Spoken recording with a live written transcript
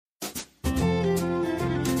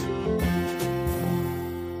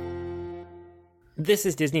This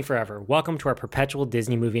is Disney Forever. Welcome to our perpetual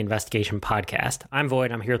Disney movie investigation podcast. I'm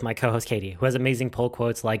Void. I'm here with my co-host Katie, who has amazing pull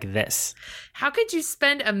quotes like this. How could you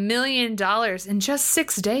spend $1 million in just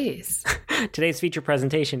 6 days? Today's feature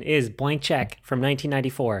presentation is Blank Check from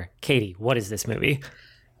 1994. Katie, what is this movie?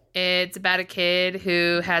 It's about a kid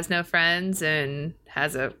who has no friends and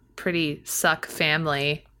has a pretty suck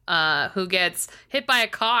family who gets hit by a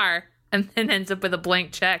car and then ends up with a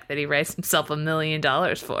blank check that he writes himself $1 million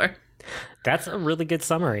for. That's a really good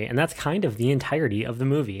summary, and that's kind of the entirety of the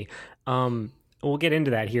movie. We'll get into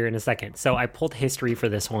that here in a second. So I pulled history for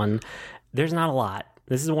this one. There's not a lot.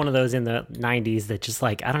 This is one of those in the 90s that just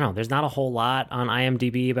like, I don't know, there's not a whole lot on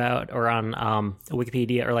IMDb about, or on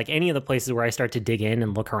Wikipedia, or like any of the places where I start to dig in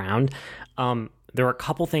and look around. There were a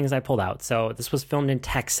couple things I pulled out. So this was filmed in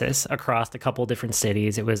Texas across a couple different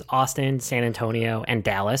cities. It was Austin, San Antonio, and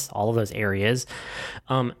Dallas, all of those areas.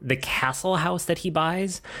 The castle house that he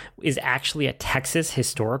buys is actually a Texas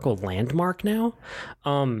historical landmark now.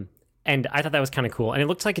 And I thought that was kind of cool. And it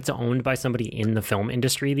looks like it's owned by somebody in the film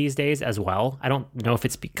industry these days as well. I don't know if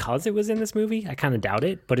it's because it was in this movie. I kind of doubt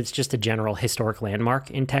it, but it's just a general historic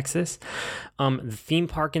landmark in Texas. The theme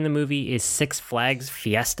park in the movie is Six Flags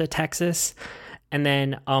Fiesta, Texas. And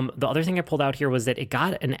then the other thing I pulled out here was that it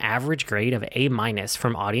got an average grade of A-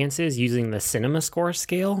 from audiences using the Cinema Score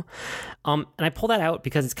scale. And I pulled that out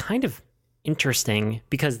because it's kind of interesting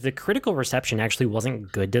because the critical reception actually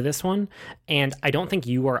wasn't good to this one. And I don't think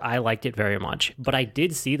you or I liked it very much. But I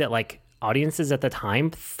did see that like audiences at the time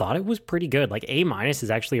thought it was pretty good. Like A-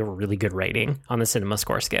 is actually a really good rating on the Cinema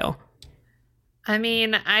Score scale. I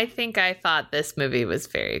mean, I think I thought this movie was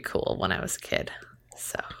very cool when I was a kid.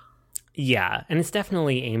 So... yeah, and it's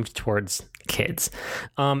definitely aimed towards kids.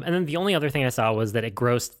 And then the only other thing I saw was that it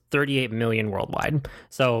grossed 38 million worldwide.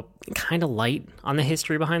 So kind of light on the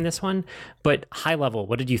history behind this one, but high level,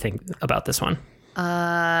 what did you think about this one?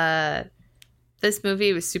 This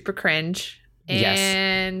movie was super cringe.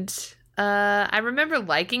 And I remember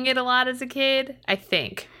liking it a lot as a kid, I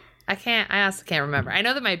think. I honestly can't remember. I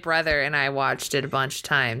know that my brother and I watched it a bunch of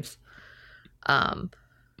times.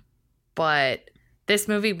 But this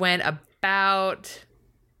movie went about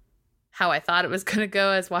how I thought it was going to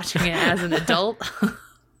go as watching it as an adult.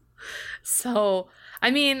 So, I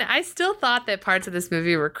mean, I still thought that parts of this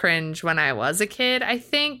movie were cringe when I was a kid, I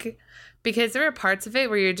think, because there were parts of it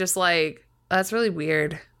where you're just like, oh, that's really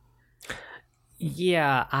weird.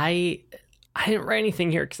 Yeah, I didn't write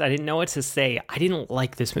anything here because I didn't know what to say. I didn't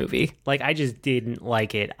like this movie. Like, I just didn't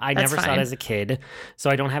like it. I never saw it as a kid, so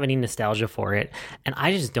I don't have any nostalgia for it. And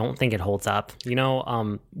I just don't think it holds up. You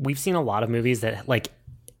know, we've seen a lot of movies that, like,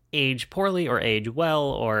 age poorly or age well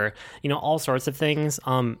or, you know, all sorts of things.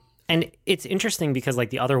 And it's interesting because, like,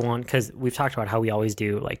 the other one, because we've talked about how we always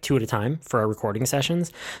do, like, 2 at a time for our recording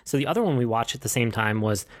sessions. So the other one we watched at the same time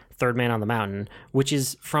was Third Man on the Mountain, which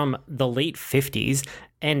is from the late 50s.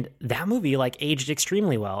 And that movie, like, aged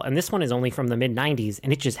extremely well. And this one is only from the mid-90s,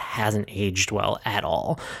 and it just hasn't aged well at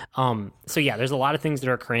all. So, yeah, there's a lot of things that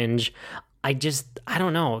are cringe. I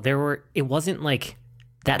don't know. It wasn't, like,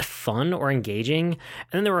 that fun or engaging.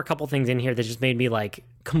 And then there were a couple things in here that just made me, like,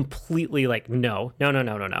 completely, like, no.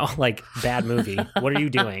 Like, bad movie. What are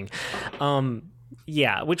you doing?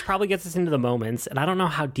 Yeah, which probably gets us into the moments. And I don't know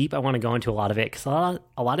how deep I want to go into a lot of it, because a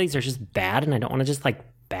lot of these are just bad, and I don't want to just, like,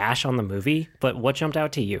 bash on the movie. But what jumped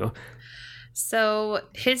out to you? So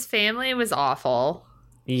his family was awful.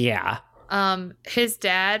 Yeah. His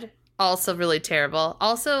dad, also really terrible.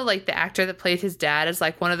 Also, like, the actor that played his dad is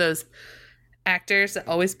like one of those actors that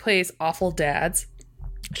always plays awful dads.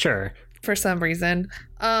 Sure. For some reason.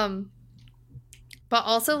 But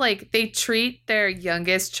also, like, they treat their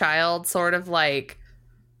youngest child sort of like,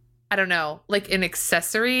 I don't know, like an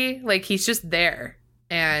accessory. Like, he's just there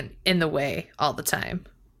and in the way all the time.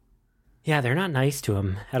 Yeah, they're not nice to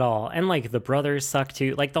him at all. And, like, the brothers suck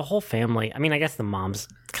too. Like, the whole family. I mean, I guess the mom's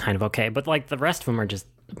kind of okay, but, like, the rest of them are just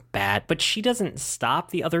bad. But she doesn't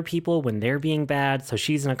stop the other people when they're being bad, so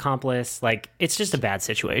she's an accomplice. Like, it's just a bad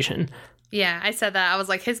situation. Yeah, I said that. I was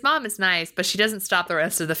like, his mom is nice, but she doesn't stop the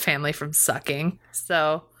rest of the family from sucking.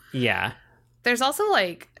 So, yeah. There's also,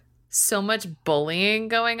 like, so much bullying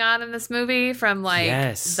going on in this movie from, like,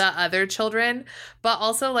 the other children. But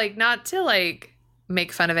also, like, not to, like,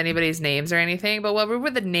 make fun of anybody's names or anything, but what were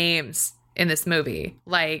the names in this movie?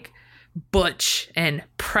 Like, Butch and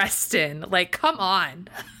Preston. Like, come on.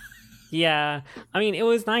 Yeah. I mean, it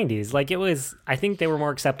was 90s. Like, I think they were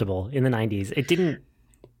more acceptable in the 90s. It didn't,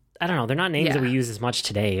 I don't know. They're not names that we use as much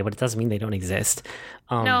today, but it doesn't mean they don't exist.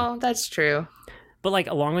 No, that's true. But, like,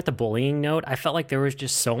 along with the bullying note, I felt like there was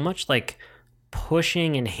just so much, like,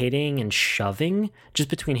 pushing and hitting and shoving just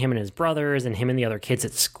between him and his brothers and him and the other kids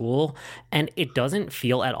at school. And it doesn't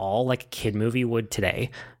feel at all like a kid movie would today,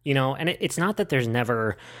 you know? And it's not that there's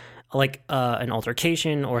never like an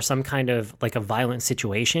altercation or some kind of like a violent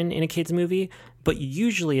situation in a kid's movie, but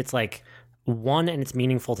usually it's like one and it's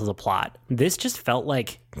meaningful to the plot. This just felt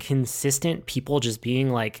like consistent people just being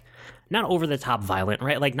like, not over the top violent,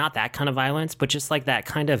 right? Like not that kind of violence, but just like that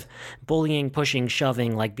kind of bullying, pushing,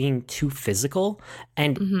 shoving, like being too physical.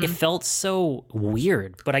 And it felt so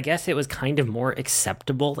weird, but I guess it was kind of more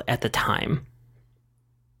acceptable at the time.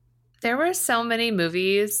 There were so many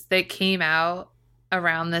movies that came out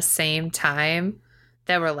around the same time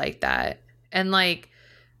that were like that. And like,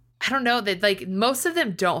 I don't know, that like most of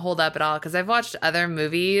them don't hold up at all, because I've watched other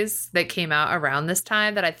movies that came out around this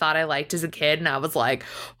time that I thought I liked as a kid, and I was like,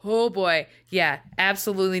 oh boy, yeah,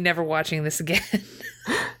 absolutely never watching this again.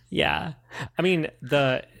 Yeah. I mean,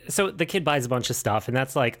 so the kid buys a bunch of stuff, and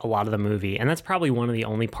that's like a lot of the movie, and that's probably one of the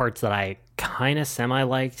only parts that I kind of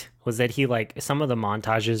semi-liked, was that he like some of the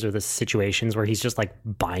montages or the situations where he's just like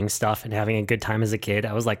buying stuff and having a good time as a kid.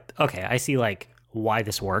 I was like, okay, I see like why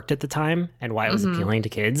this worked at the time and why it was appealing to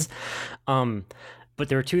kids. But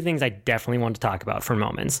there were two things I definitely wanted to talk about for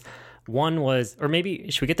moments. One was, or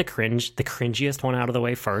maybe should we get the cringiest one out of the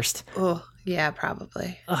way first? Oh, yeah,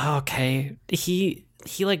 probably. Okay. He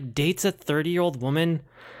like dates a 30-year-old woman,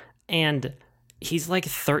 and he's like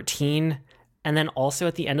 13. And then also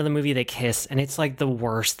at the end of the movie, they kiss, and it's like the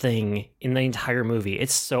worst thing in the entire movie.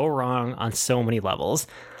 It's so wrong on so many levels.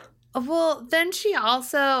 Well, then she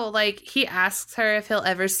also, like, he asks her if he'll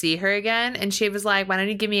ever see her again. And she was like, why don't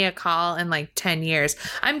you give me a call in like 10 years?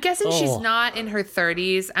 I'm guessing she's not in her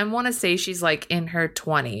 30s. I want to say she's like in her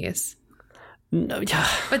 20s. No,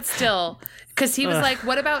 but still, because he was like,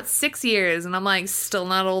 what about 6 years? And I'm like, still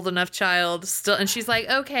not old enough, child. Still. And she's like,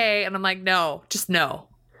 okay. And I'm like, no, just no.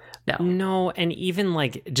 No, and even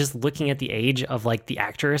like just looking at the age of like the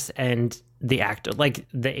actress and the actor, like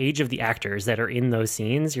the age of the actors that are in those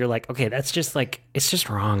scenes, you're like, okay, that's just like, it's just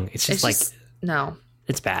wrong. It's just no,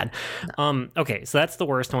 it's bad. No. Okay, so that's the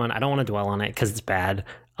worst one. I don't want to dwell on it because it's bad.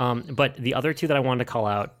 But the other two that I wanted to call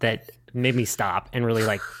out that made me stop and really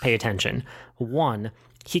like pay attention. One,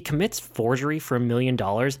 he commits forgery for $1 million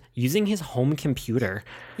using his home computer.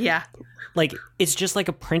 Yeah. Like, it's just like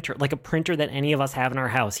a printer that any of us have in our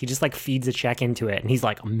house. He just like feeds a check into it, and he's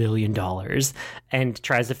like $1 million and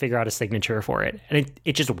tries to figure out a signature for it. And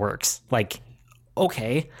it just works. Like,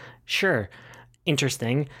 okay, sure.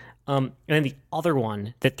 Interesting. And then the other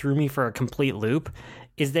one that threw me for a complete loop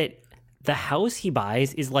is that the house he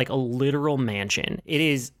buys is like a literal mansion. It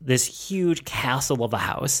is this huge castle of a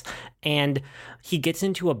house, and he gets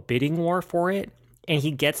into a bidding war for it, and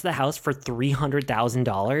he gets the house for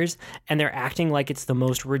 $300,000, and they're acting like it's the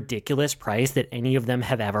most ridiculous price that any of them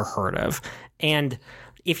have ever heard of. And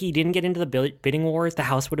if he didn't get into the bidding war, the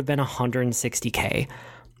house would have been $160K.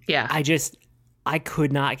 Yeah. I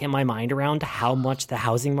could not get my mind around how much the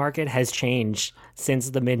housing market has changed since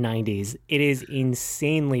the mid-90s. It is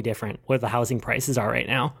insanely different what the housing prices are right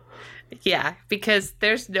now. Yeah, because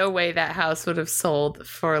there's no way that house would have sold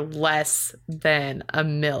for less than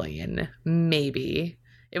 $1 million, maybe.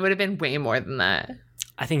 It would have been way more than that.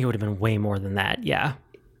 I think it would have been way more than that, yeah.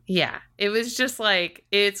 Yeah, it was just like,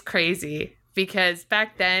 it's crazy. Because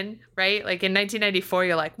back then, right, like in 1994,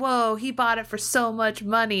 you're like, whoa, he bought it for so much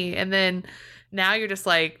money. And then now you're just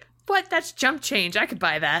like, what? That's jump change. I could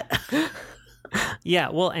buy that. Yeah,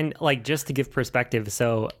 well, and like just to give perspective,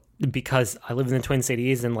 so because I live in the Twin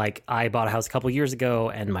Cities, and like I bought a house a couple years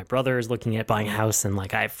ago, and my brother is looking at buying a house, and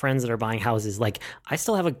like I have friends that are buying houses, like I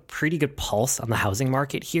still have a pretty good pulse on the housing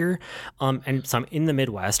market here. And so I'm in the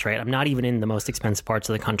Midwest, right? I'm not even in the most expensive parts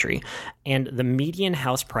of the country. And the median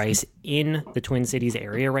house price in the Twin Cities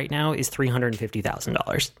area right now is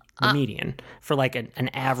 $350,000. The median for like an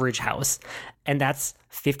average house. And that's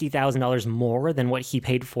 $50,000 more than what he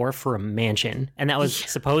paid for a mansion. And that was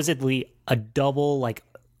supposedly a double, like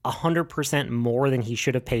 100% more than he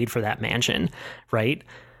should have paid for that mansion, right?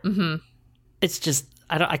 Mm-hmm. It's just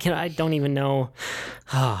I don't even know.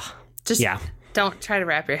 Don't try to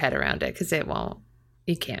wrap your head around it, because it won't.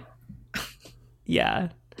 You can't. Yeah.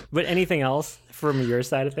 But anything else from your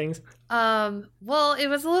side of things? Well, it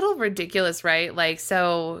was a little ridiculous, right? Like,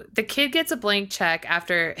 so the kid gets a blank check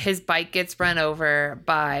after his bike gets run over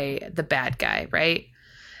by the bad guy, right?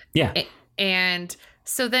 Yeah. And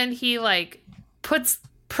so then he like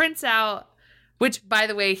prints out, which, by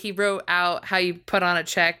the way, he wrote out how you put on a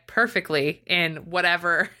check perfectly in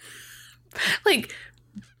whatever like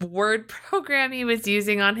word program he was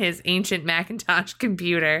using on his ancient Macintosh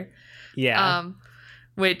computer. Yeah.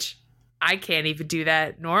 Which I can't even do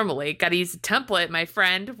that normally. Got to use a template, my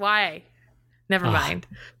friend. Why? Never mind.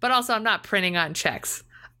 But also, I'm not printing on checks.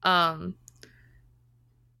 But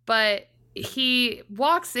he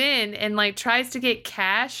walks in and like tries to get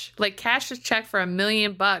cash his check for $1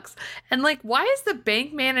 million. And like, why is the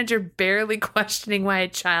bank manager barely questioning why a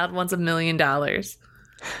child wants $1 million?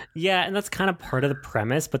 Yeah, and that's kind of part of the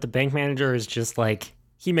premise. But the bank manager is just like,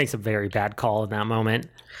 he makes a very bad call in that moment.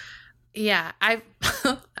 Yeah, I'm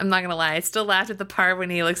not gonna lie. I still laughed at the part when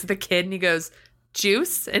he looks at the kid and he goes,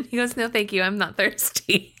 "Juice?" And he goes, "No, thank you. I'm not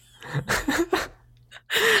thirsty."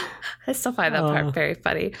 I still find that part very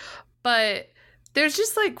funny. But there's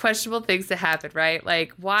just like questionable things that happen, right?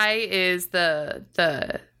 Like, why is the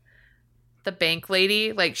bank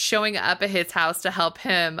lady like showing up at his house to help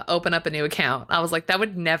him open up a new account? I was like, that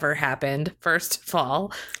would never happen, first of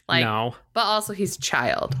all. Like, no. But also he's a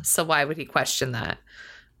child, so why would he question that?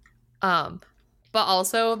 But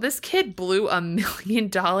also this kid blew $1 million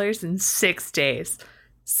in 6 days.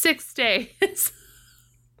 6 days.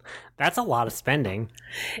 That's a lot of spending.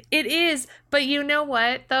 It is. But you know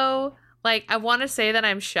what, though? Like, I want to say that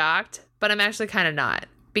I'm shocked, but I'm actually kind of not.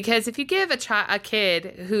 Because if you give a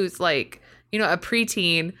kid who's like, you know, a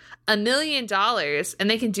preteen $1 million and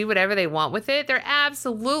they can do whatever they want with it, they're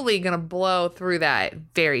absolutely going to blow through that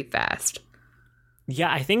very fast.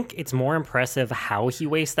 Yeah, I think it's more impressive how he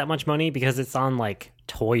wastes that much money because it's on like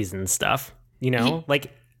toys and stuff, you know?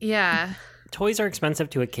 Like, yeah. Toys are expensive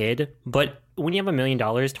to a kid, but when you have $1 million,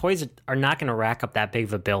 toys are not going to rack up that big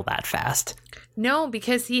of a bill that fast. No,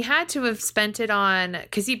 because he had to have spent it on,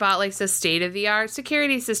 because he bought like the state-of-the-art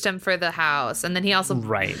security system for the house. And then he also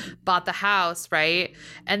bought the house, right?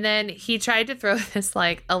 And then he tried to throw this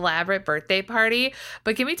like elaborate birthday party.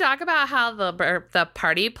 But can we talk about how the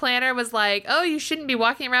party planner was like, oh, you shouldn't be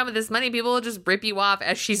walking around with this money. People will just rip you off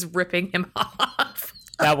as she's ripping him off.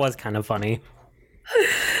 That was kind of funny.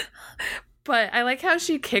 But I like how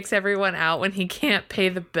she kicks everyone out when he can't pay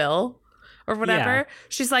the bill or whatever. Yeah.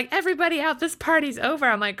 She's like, everybody out, this party's over.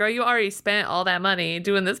 I'm like, girl, you already spent all that money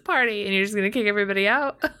doing this party and you're just going to kick everybody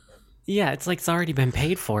out? Yeah, it's like it's already been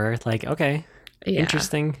paid for. Like, okay,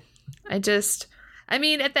 interesting. I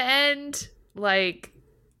mean, at the end, like,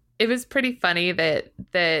 it was pretty funny that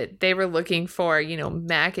they were looking for, you know,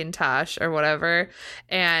 Macintosh or whatever.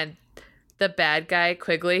 And the bad guy,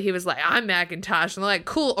 Quigley, he was like, I'm Macintosh. And they're like,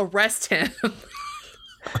 cool, arrest him.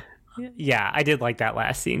 Yeah, I did like that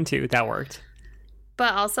last scene, too. That worked.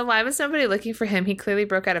 But also, why was nobody looking for him? He clearly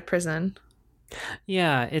broke out of prison.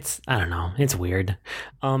 Yeah, I don't know. It's weird.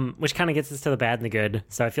 Which kind of gets us to the bad and the good.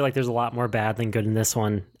 So I feel like there's a lot more bad than good in this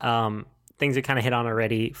one. Things we kind of hit on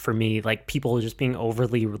already for me, like people just being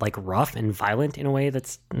overly like rough and violent in a way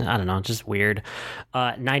that's, I don't know, just weird.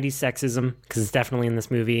 90s sexism, because it's definitely in this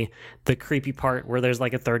movie. The creepy part where there's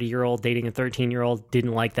like a 30-year-old dating a 13-year-old,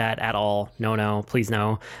 didn't like that at all. No, please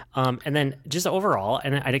no. And then just overall,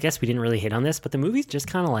 and I guess we didn't really hit on this, but the movie's just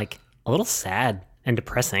kind of like a little sad and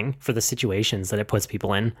depressing for the situations that it puts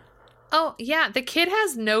people in. Oh, yeah. The kid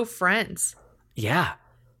has no friends. Yeah.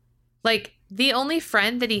 Like, the only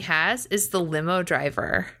friend that he has is the limo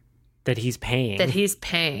driver. That he's paying.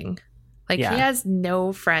 Like, he has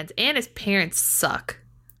no friends. And his parents suck.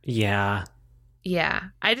 Yeah. Yeah.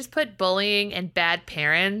 I just put bullying and bad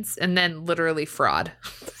parents and then literally fraud.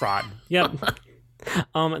 Yep.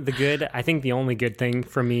 The good, I think the only good thing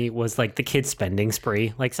for me was, like, the kid spending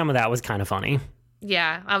spree. Like, some of that was kind of funny.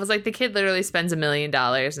 Yeah. I was like, the kid literally spends $1 million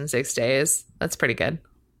in 6 days. That's pretty good.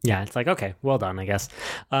 Yeah, it's like, okay, well done, I guess.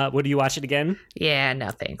 Would you watch it again? Yeah, no,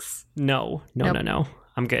 thanks. No.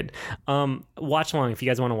 I'm good. Watch along. If you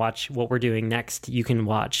guys want to watch what we're doing next, you can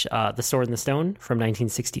watch The Sword and the Stone from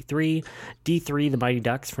 1963, D3, The Mighty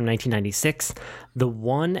Ducks from 1996, the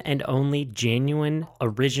one and only genuine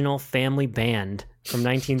original family band from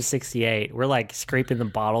 1968. We're like scraping the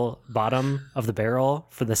bottom of the barrel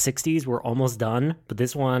for the 60s. We're almost done. But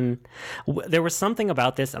this one, there was something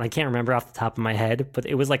about this, and I can't remember off the top of my head, but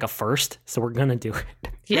it was like a first. So we're going to do it.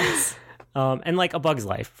 Yes. And like A Bug's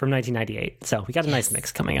Life from 1998. So we got a nice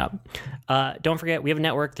mix coming up. Don't forget, we have a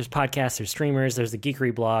network. There's podcasts, there's streamers, there's the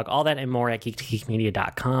Geekery blog, all that and more at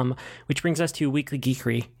geek2geekmedia.com, which brings us to Weekly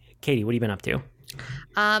Geekery. Katie, what have you been up to?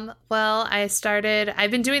 Well,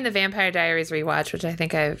 I've been doing the Vampire Diaries rewatch, which I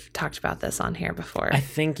think I've talked about this on here before. I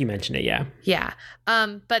think you mentioned it, yeah. Yeah.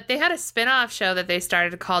 But they had a spin-off show that they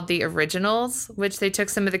started called The Originals, which they took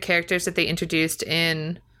some of the characters that they introduced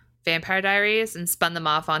in Vampire Diaries and spun them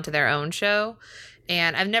off onto their own show.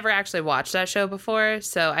 And I've never actually watched that show before,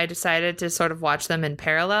 so I decided to sort of watch them in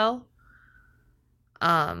parallel.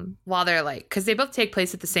 While they're like, because they both take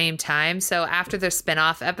place at the same time. So after their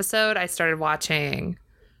spin-off episode, I started watching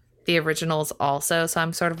the originals also, so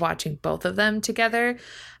I'm sort of watching both of them together.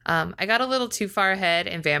 I got a little too far ahead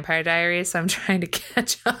in Vampire Diaries, so I'm trying to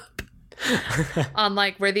catch up on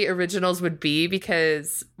like where the originals would be,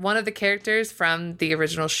 because one of the characters from the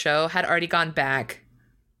original show had already gone back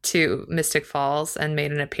to Mystic Falls and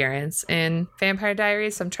made an appearance in Vampire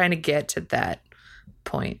Diaries, so I'm trying to get to that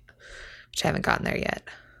point, which I haven't gotten there yet.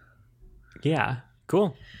 Yeah,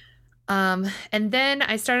 cool. And then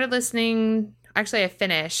I started listening. Actually, I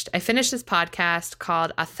finished this podcast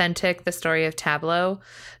called Authentic, the Story of Tableau.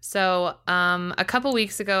 So a couple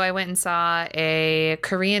weeks ago, I went and saw a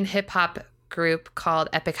Korean hip-hop group called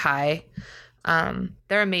Epic High.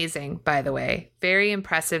 They're amazing, by the way. Very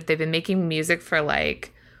impressive. They've been making music for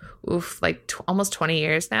almost 20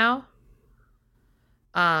 years now.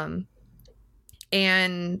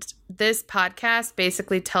 And this podcast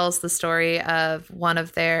basically tells the story of one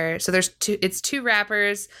of their, so it's two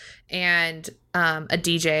rappers and a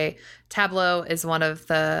DJ. Tableau is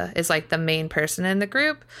like the main person in the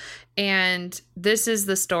group. And this is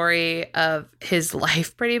the story of his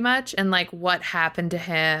life pretty much, and like what happened to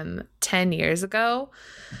him 10 years ago.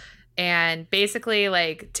 And basically,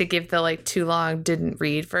 like, to give the like too long didn't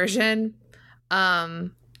read version,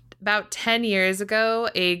 about 10 years ago,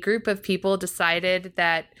 a group of people decided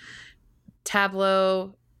that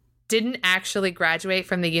Tableau didn't actually graduate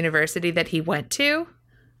from the university that he went to.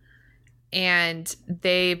 And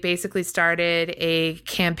they basically started a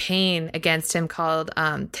campaign against him called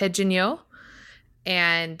Taejinyo.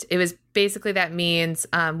 And it was basically, that means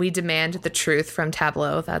we demand the truth from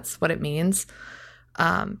Tableau. That's what it means.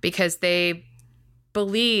 Because they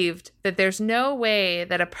believed that there's no way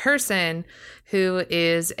that a person who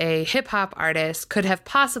is a hip-hop artist could have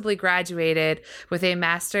possibly graduated with a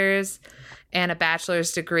master's and a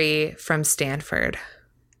bachelor's degree from Stanford.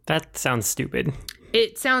 That sounds stupid.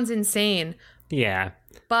 It sounds insane. Yeah.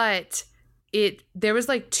 But there was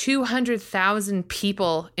like 200,000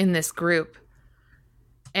 people in this group,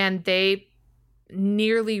 and they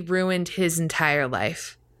nearly ruined his entire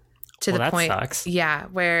life to the point. That sucks. Yeah,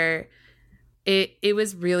 where it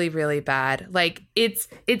was really, really bad. Like, it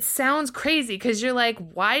sounds crazy because you're like,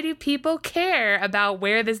 why do people care about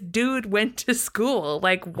where this dude went to school?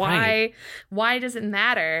 Like, why does it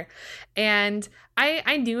matter? And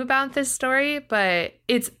I knew about this story, but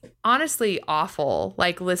it's honestly awful,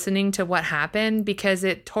 like, listening to what happened, because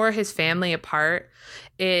it tore his family apart.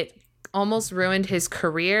 It almost ruined his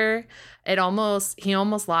career. He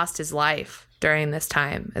almost lost his life during this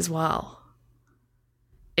time as well.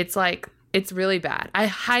 It's really bad. I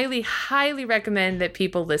highly, highly recommend that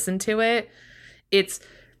people listen to it.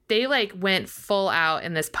 They like went full out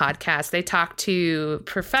in this podcast. They talked to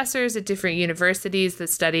professors at different universities that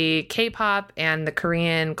study K-pop and the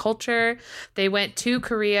Korean culture. They went to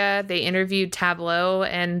Korea. They interviewed Tableau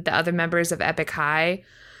and the other members of Epic High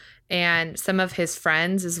and some of his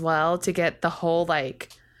friends as well to get the whole like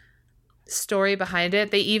story behind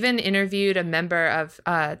it. They even interviewed a member of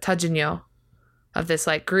Taejinyo, of this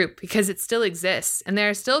like group, because it still exists. And there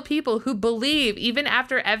are still people who believe, even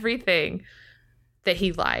after everything, that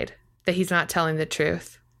he lied, that he's not telling the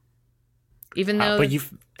truth. Even though they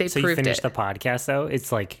proved it. So you finished the podcast though?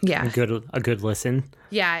 It's like a good listen.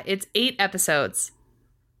 Yeah, it's 8 episodes.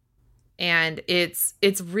 And it's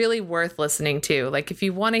really worth listening to. Like, if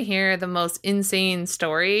you want to hear the most insane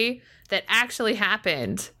story that actually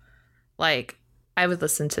happened, like, I would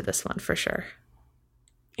listen to this one for sure.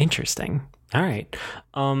 Interesting. All right.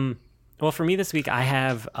 Well, for me this week, I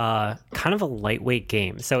have kind of a lightweight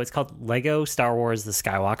game. So it's called Lego Star Wars The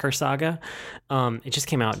Skywalker Saga. It just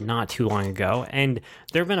came out not too long ago. And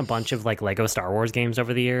there have been a bunch of like Lego Star Wars games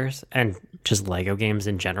over the years, and just Lego games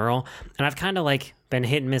in general. And I've kind of like been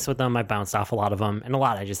hit and miss with them. I bounced off a lot of them, and a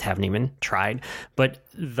lot I just haven't even tried. But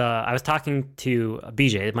I was talking to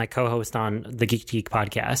BJ, my co-host on the Geek Geek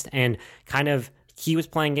podcast, and kind of he was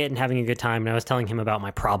playing it and having a good time, and I was telling him about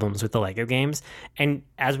my problems with the Lego games. And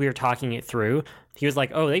as we were talking it through, he was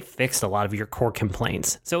like, oh, they fixed a lot of your core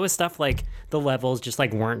complaints. So it was stuff like the levels just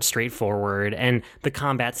like weren't straightforward, and the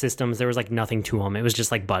combat systems, there was like nothing to them. It was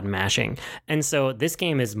just like button mashing. And so this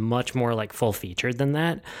game is much more like full featured than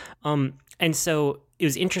that. And so it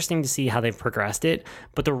was interesting to see how they've progressed it.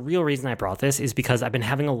 But the real reason I brought this is because I've been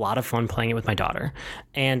having a lot of fun playing it with my daughter.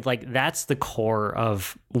 And like, that's the core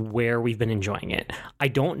of where we've been enjoying it. I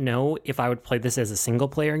don't know if I would play this as a single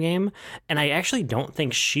player game. And I actually don't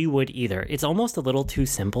think she would either. It's almost a little too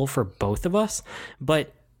simple for both of us,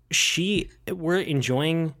 but we're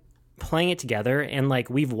enjoying playing it together, and like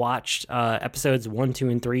we've watched episodes 1, 2,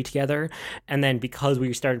 and 3 together, and then because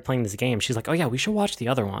we started playing this game, she's like, oh yeah, we should watch the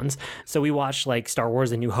other ones. So we watched like Star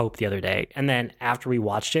Wars: A New Hope the other day, and then after we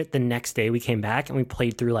watched it, the next day we came back and we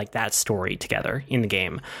played through like that story together in the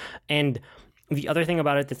game. And the other thing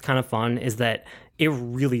about it that's kind of fun is that it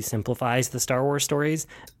really simplifies the Star Wars stories,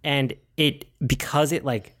 and because it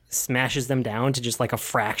like smashes them down to just like a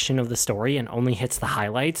fraction of the story and only hits the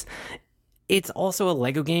highlights. It's also a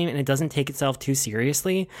Lego game, and it doesn't take itself too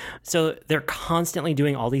seriously. So they're constantly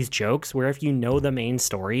doing all these jokes where if you know the main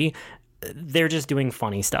story, they're just doing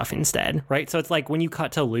funny stuff instead, right? So it's like when you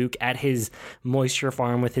cut to Luke at his moisture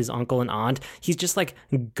farm with his uncle and aunt, he's just like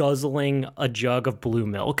guzzling a jug of blue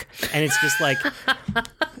milk. And it's just like,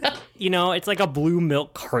 it's like a blue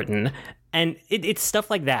milk carton. And it's stuff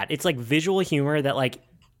like that. It's like visual humor that like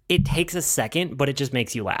it takes a second, but it just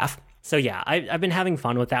makes you laugh. So yeah, I've been having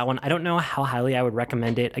fun with that one. I don't know how highly I would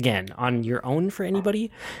recommend it, again, on your own for anybody,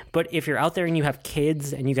 but if you're out there and you have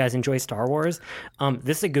kids and you guys enjoy Star Wars,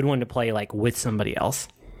 this is a good one to play like with somebody else.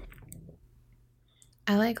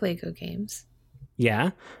 I like Lego games. Yeah?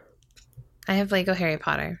 I have Lego Harry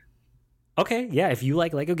Potter. Okay, yeah, if you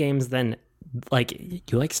like Lego games, then like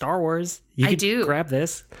you like Star Wars, I do grab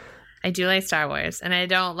this. I do like Star Wars, and I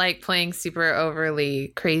don't like playing super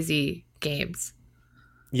overly crazy games.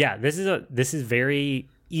 Yeah, this is very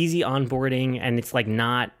easy onboarding, and it's like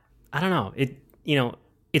not, I don't know,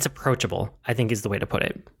 it's approachable, I think is the way to put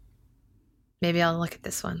it. Maybe I'll look at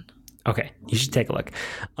this one. Okay, you should take a look.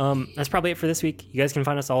 That's probably it for this week. You guys can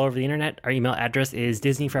find us all over the internet. Our email address is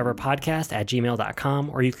disneyforeverpodcast@gmail.com,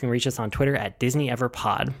 or you can reach us on Twitter at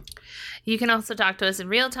DisneyEverPod. You can also talk to us in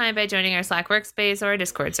real time by joining our Slack workspace or our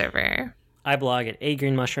Discord server. I blog at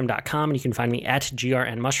agreenmushroom.com, and you can find me at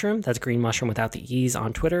grnmushroom. That's green mushroom without the E's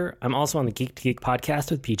on Twitter. I'm also on the Geek to Geek podcast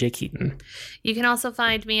with PJ Keaton. You can also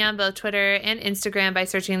find me on both Twitter and Instagram by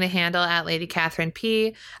searching the handle at Lady Catherine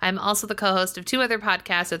P. I'm also the co-host of 2 other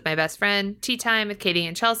podcasts with my best friend, Tea Time with Katie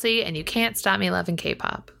and Chelsea, and You Can't Stop Me Loving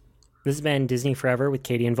K-Pop. This has been Disney Forever with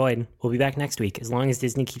Katie and Void. We'll be back next week as long as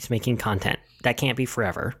Disney keeps making content. That can't be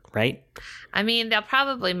forever, right? I mean, they'll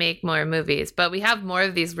probably make more movies, but we have more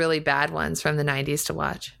of these really bad ones from the 90s to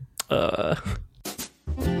watch.